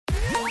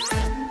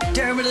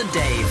Dermot and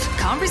Dave.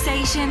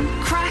 Conversation,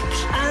 crack,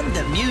 And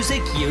the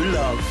music you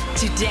love.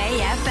 Today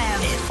FM.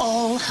 It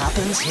all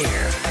happens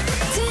here.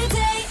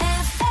 Today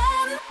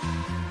FM.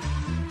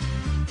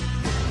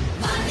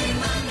 Money,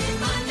 money,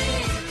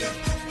 money.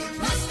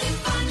 Must be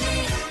funny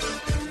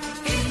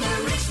in the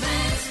rich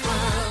man's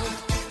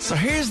world. So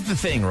here's the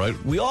thing, right?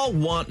 We all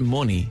want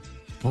money,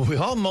 but we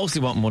all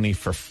mostly want money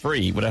for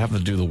free without having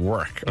to do the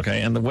work,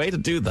 okay? And the way to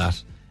do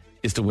that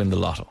is to win the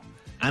lotto.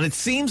 And it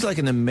seems like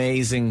an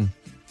amazing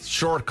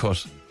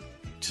shortcut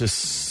to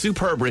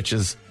superb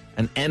riches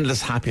and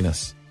endless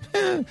happiness.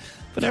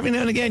 But every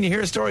now and again you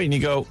hear a story and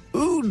you go,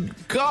 ooh,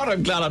 God,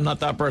 I'm glad I'm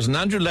not that person.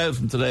 Andrew Loud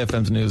from Today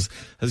FM's News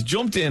has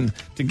jumped in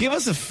to give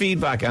us a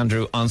feedback,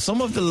 Andrew, on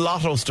some of the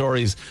lotto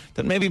stories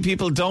that maybe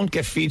people don't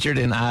get featured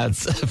in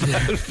ads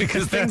about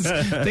because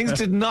things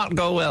did not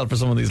go well for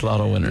some of these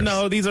lotto winners.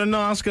 No, these are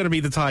not going to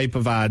be the type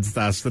of ads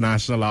that the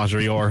National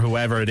Lottery or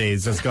whoever it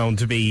is going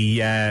to be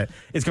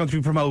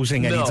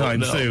promoting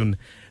anytime soon.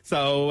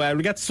 So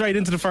we get straight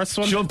into the first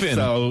one. Jump in.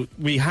 So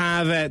we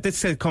have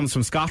this comes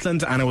from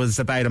Scotland, and it was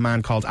about a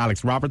man called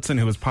Alex Robertson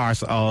who was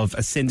part of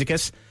a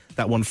syndicate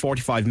that won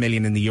 45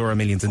 million in the Euro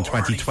Millions in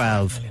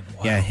 2012. Million,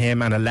 wow. Yeah,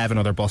 him and 11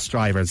 other bus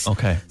drivers.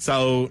 Okay.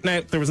 So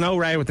now there was no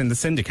row within the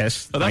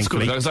syndicate. Oh, that's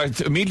good. thankfully.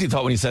 I immediately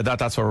thought when you said that,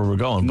 that's where we were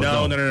going.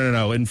 But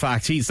No. In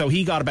fact, he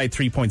got about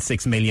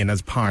 3.6 million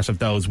as part of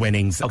those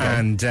winnings. Okay.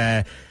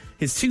 And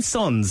his two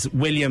sons,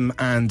 William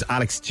and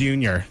Alex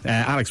Jr.,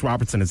 Alex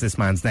Robertson is this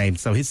man's name.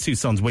 So his two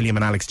sons, William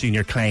and Alex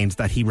Jr., claimed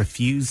that he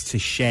refused to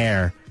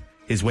share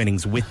his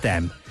winnings with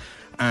them.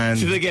 And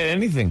Did they get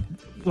anything?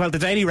 well, the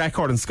Daily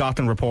Record in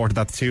Scotland reported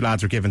that the two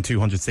lads were given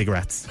 200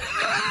 cigarettes.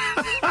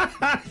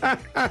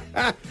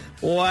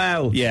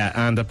 Wow. Yeah,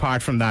 and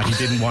apart from that, he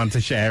didn't want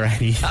to share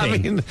anything. I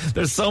mean,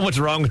 there's so much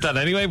wrong with that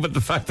anyway, but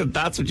the fact that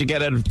that's what you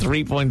get out of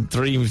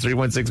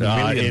 3.6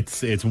 million.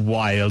 It's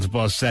wild.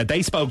 But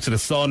they spoke to the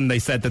Sun. They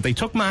said that they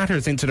took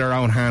matters into their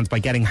own hands by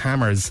getting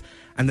hammers,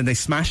 and then they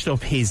smashed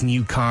up his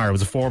new car. It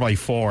was a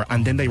 4x4,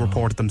 and then they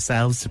reported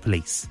themselves to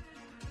police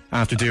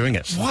after doing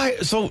it. Why?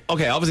 So,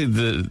 okay,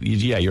 obviously,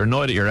 you're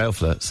annoyed at your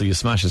outfit, so you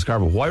smash his car,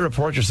 but why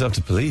report yourself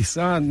to police?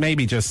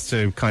 Maybe just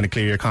to kind of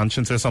clear your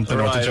conscience or something,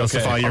 or to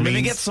justify your or maybe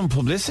means. get some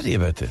publicity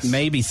about this.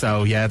 Maybe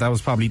so, yeah, that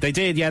was probably... They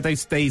did, yeah, they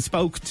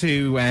spoke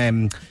to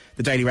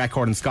the Daily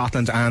Record in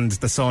Scotland and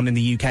the Sun in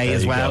the UK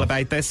as well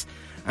about this.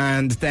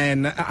 And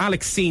then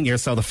Alex Sr.,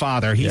 so the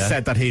father, he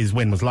said that his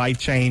win was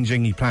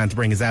life-changing. He planned to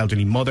bring his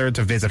elderly mother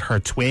to visit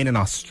her twin in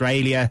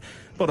Australia.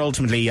 But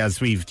ultimately,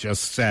 as we've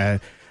just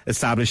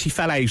established, he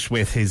fell out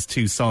with his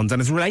two sons.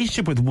 And his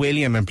relationship with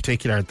William in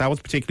particular, that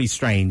was particularly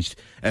strained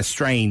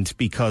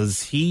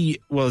because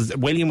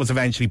William was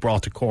eventually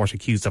brought to court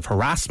accused of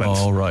harassment.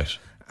 Oh, right.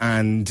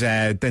 And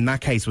then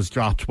that case was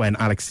dropped when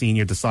Alex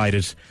Sr.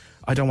 decided,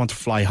 I don't want to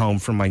fly home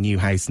from my new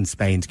house in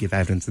Spain to give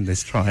evidence in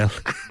this trial.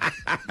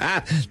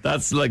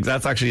 That's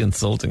actually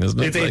insulting, isn't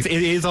it? It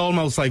is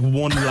almost like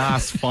one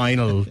last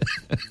final,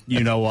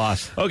 you know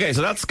what. Okay,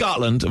 so that's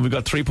Scotland. We've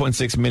got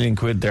 3.6 million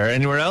quid there.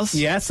 Anywhere else?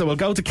 Yeah, so we'll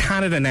go to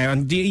Canada now.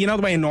 And you know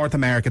the way in North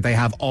America they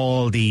have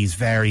all these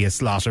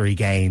various lottery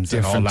games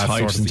and all Different that types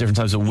sort of and different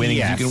types of winning.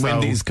 Yeah, you can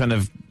win these kind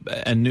of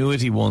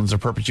annuity ones or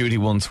perpetuity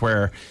ones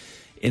where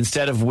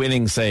instead of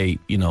winning, say,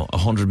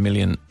 100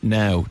 million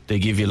now, they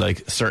give you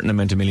like a certain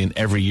amount of million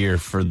every year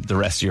for the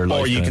rest of your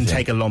life. Or you can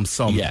take a lump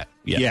sum.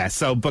 Yeah.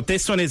 So, but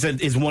this one is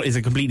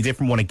a completely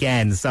different one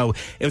again. So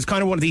it was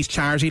kind of one of these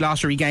charity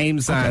lottery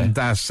games, and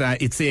that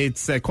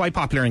it's quite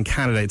popular in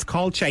Canada. It's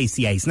called Chase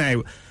the Ace.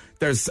 Now,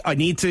 I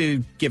need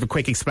to give a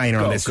quick explainer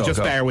on this, so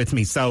just bear with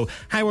me. So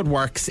how it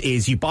works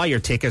is you buy your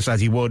ticket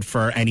as you would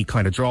for any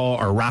kind of draw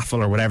or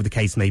raffle or whatever the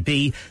case may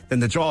be. Then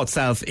the draw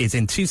itself is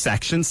in two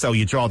sections. So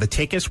you draw the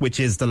ticket, which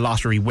is the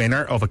lottery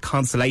winner of a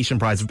consolation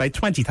prize of about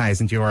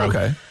 €20,000.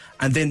 Okay.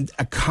 And then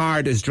a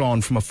card is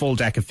drawn from a full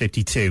deck of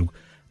 52.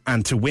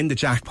 And to win the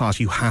jackpot,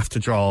 you have to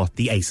draw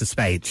the ace of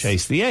spades.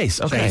 Chase the ace.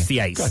 Okay. Chase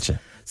the ace. Gotcha.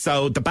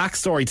 So the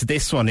backstory to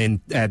this one,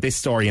 this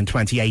story in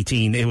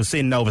 2018, it was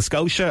in Nova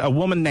Scotia. A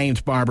woman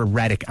named Barbara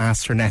Reddick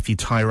asked her nephew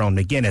Tyrone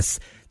McGuinness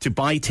to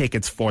buy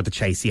tickets for the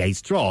Chase the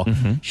Ace draw.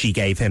 Mm-hmm. She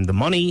gave him the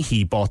money,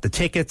 he bought the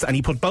tickets, and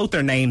he put both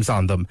their names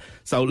on them.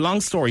 So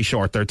long story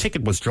short, their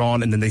ticket was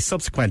drawn, and then they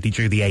subsequently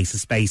drew the ace of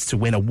spades to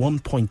win a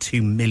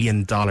 $1.2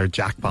 million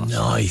jackpot.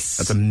 Nice.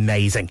 That's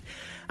amazing.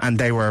 And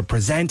they were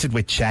presented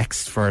with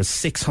checks for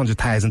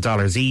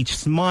 $600,000 each,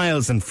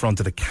 smiles in front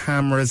of the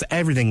cameras,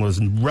 everything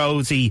was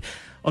rosy,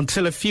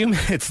 until a few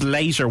minutes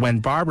later when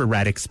Barbara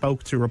Reddick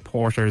spoke to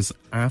reporters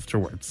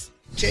afterwards.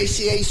 Chase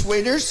the Ace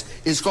winners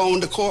is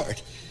going to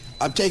court.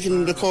 I'm taking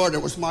him to court.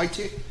 It was my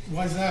ticket.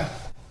 Why is that?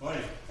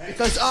 Why?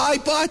 Because I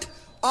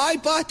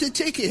bought the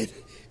ticket.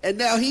 And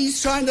now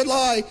he's trying to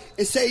lie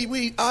and say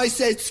I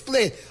said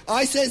split.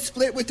 I said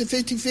split with the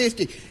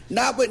 50-50,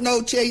 not with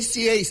no Chase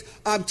the Ace.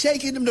 I'm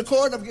taking him to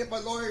court. I'm getting my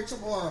lawyer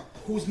tomorrow.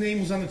 Whose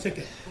name was on the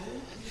ticket?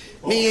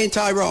 Me and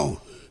Tyrone.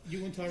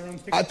 You and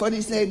Tyrone's ticket? I put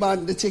his name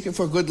on the ticket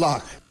for good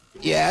luck.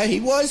 Yeah, he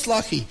was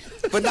lucky,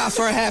 but not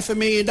for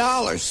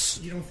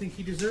 $500,000. You don't think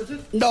he deserves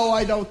it? No,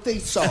 I don't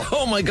think so.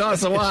 Oh my God!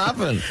 So what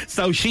happened?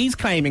 So she's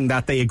claiming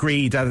that they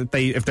agreed that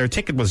if their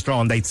ticket was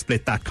drawn, they'd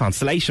split that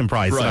consolation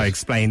prize. Right. I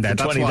explained that.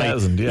 The That's why-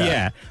 20,000, yeah.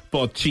 Yeah,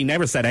 but she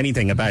never said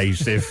anything about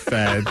if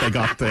they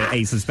got the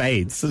ace of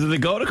spades. So did they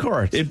go to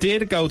court? It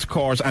did go to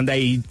court, and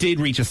they did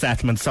reach a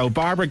settlement. So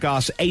Barbara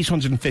got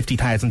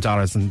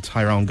 $850,000 and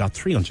Tyrone got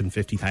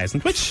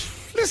 $350,000. Which,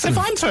 listen, if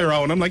I'm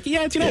Tyrone, I'm like,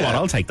 yeah, do you know what?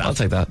 I'll take that. I'll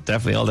take that,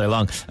 definitely, all day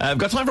long. I've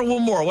got time for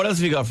one more. What else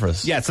have you got for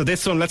us? Yeah, so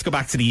this one, let's go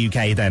back to the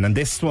UK then. And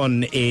this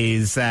one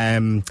is,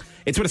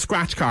 it's with a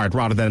scratch card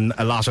rather than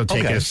a lotto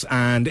ticket.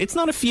 And it's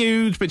not a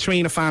feud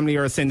between a family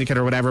or a syndicate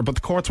or whatever, but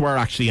the courts were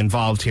actually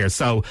involved here.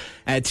 So,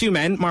 two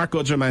men, Mark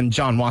Goodrum and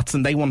John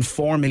Watson, they won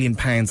 £4 million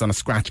on a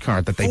scratch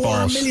card that they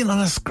bought. $4 million on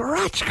a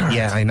scratch card?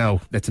 Yeah, I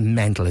know. That's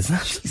mental, isn't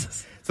it?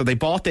 Jesus. So they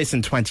bought this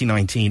in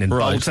 2019 in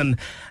Bolton.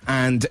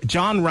 And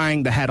John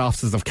rang the head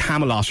offices of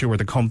Camelot, who were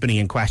the company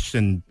in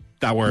question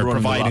that were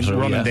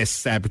running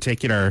this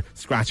particular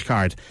scratch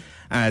card,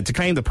 to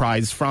claim the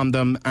prize from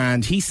them.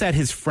 And he said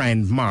his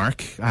friend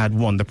Mark had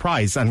won the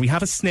prize. And we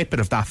have a snippet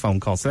of that phone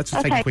call. So let's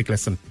just take a quick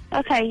listen.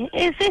 Okay,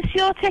 is this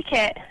your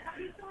ticket?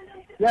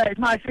 Yeah, it's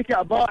my ticket.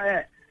 I bought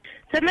it.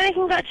 So many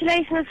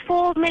congratulations,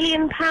 £4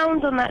 million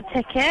on that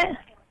ticket.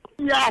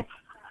 Yes.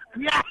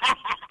 Yes.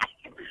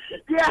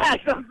 Yes.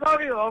 I'm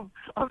sorry, love.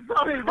 I'm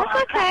sorry. But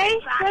That's okay,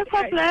 no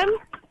problem.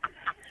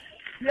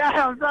 Yeah,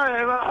 I'm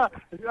sorry.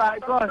 But, right,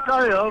 go on.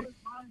 Sorry, love.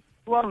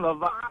 Go on,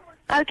 love.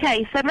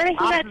 Okay, so many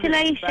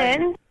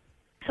congratulations.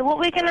 So what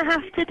we're going to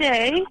have to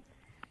do...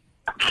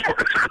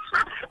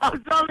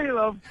 I'm sorry,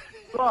 love.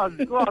 Go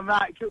on,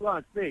 Matt. Go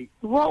on, speak.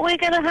 What we're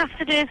going to have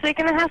to do is we're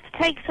going to have to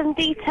take some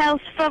details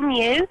from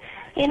you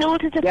in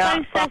order to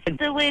process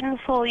the win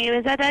for you.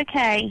 Is that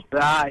okay?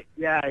 Right,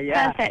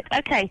 yeah. Perfect,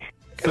 okay.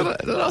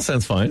 That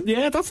sounds fine.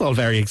 Yeah, that's all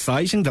very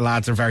exciting. The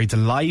lads are very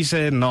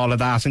delighted and all of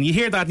that. And you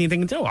hear that and you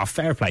think, oh,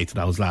 fair play to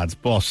those lads.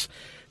 But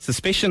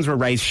suspicions were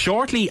raised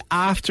shortly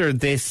after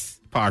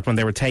this part when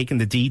they were taking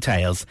the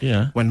details.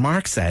 Yeah. When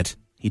Mark said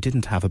he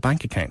didn't have a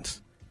bank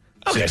account.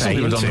 Okay, some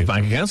people don't have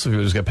bank accounts, so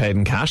people just get paid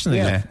in cash and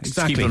they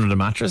just keep it under the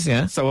mattress,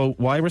 yeah. So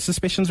why were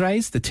suspicions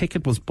raised? The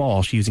ticket was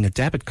bought using a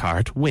debit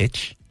card,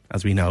 which,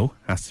 as we know,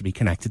 has to be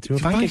connected to a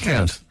bank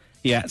account.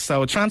 Yeah,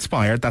 so it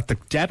transpired that the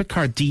debit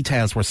card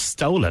details were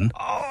stolen.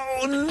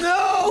 Oh,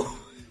 no!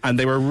 And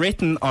they were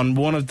written on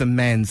one of the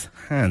men's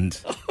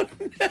hand.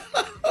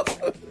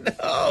 Oh,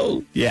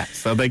 no! Yeah,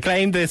 so they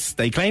claimed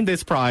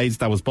this prize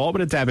that was bought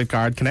with a debit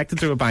card, connected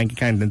to a bank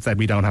account, and said,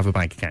 we don't have a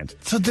bank account.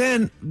 So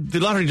then the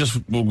lottery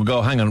just will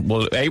go, hang on,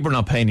 well, A, we're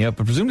not paying you out,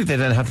 but presumably they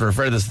then have to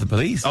refer this to the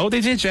police. Oh,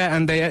 they did, yeah,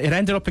 and it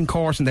ended up in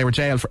court and they were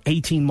jailed for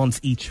 18 months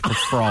each for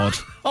fraud.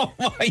 Oh,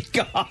 my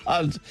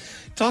God.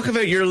 Talk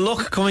about your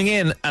luck coming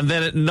in and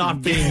then it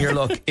not being your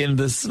luck in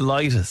the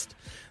slightest.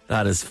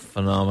 That is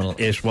phenomenal.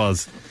 It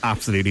was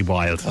absolutely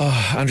wild.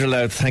 Oh, Andrew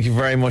Louth, thank you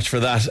very much for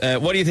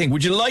that. What do you think?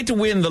 Would you like to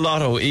win the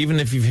lotto, even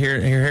if you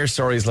hear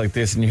stories like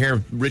this and you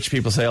hear rich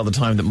people say all the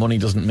time that money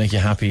doesn't make you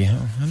happy? I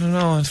don't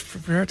know. I'm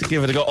prepared to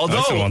give it a go. Although,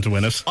 I still want to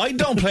win it. I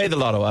don't play the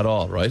lotto at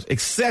all, right?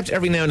 Except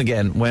every now and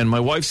again when my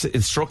wife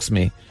instructs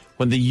me,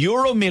 when the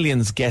Euro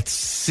Millions gets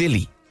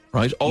silly,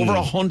 right? Over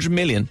 100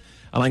 million,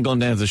 and I'm going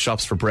down to the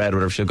shops for bread or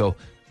whatever, she'll go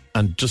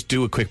and just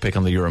do a quick pick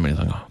on the Euro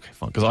Millions. I go, okay,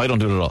 fine, because I don't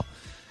do it at all.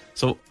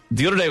 So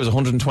the other day was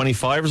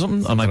 125 or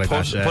something, and I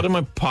put it in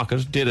my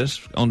pocket, did it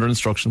under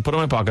instruction, put it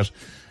in my pocket,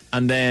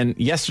 and then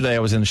yesterday I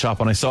was in the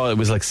shop and I saw it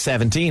was like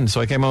 17,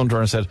 so I came home to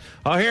her and said,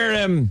 oh, here,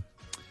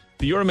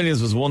 the Euro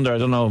Millions was won there, I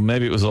don't know,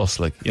 maybe it was us,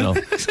 like, you know.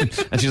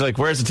 And she's like,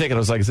 where's the ticket? I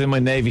was like, it's in my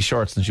navy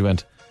shorts, and she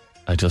went,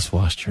 I just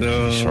washed your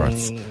navy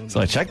shorts.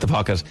 So I checked the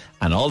pocket,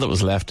 and all that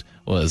was left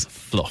was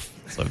fluff.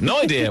 So I have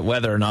no idea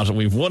whether or not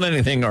we've won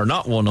anything or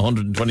not won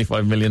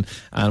 125 million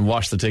and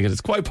washed the ticket. It's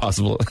quite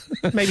possible.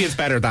 Maybe it's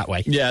better that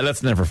way. Yeah,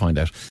 let's never find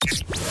out.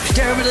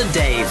 Dermot and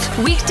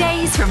Dave.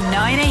 Weekdays from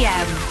 9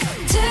 a.m.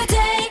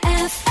 Today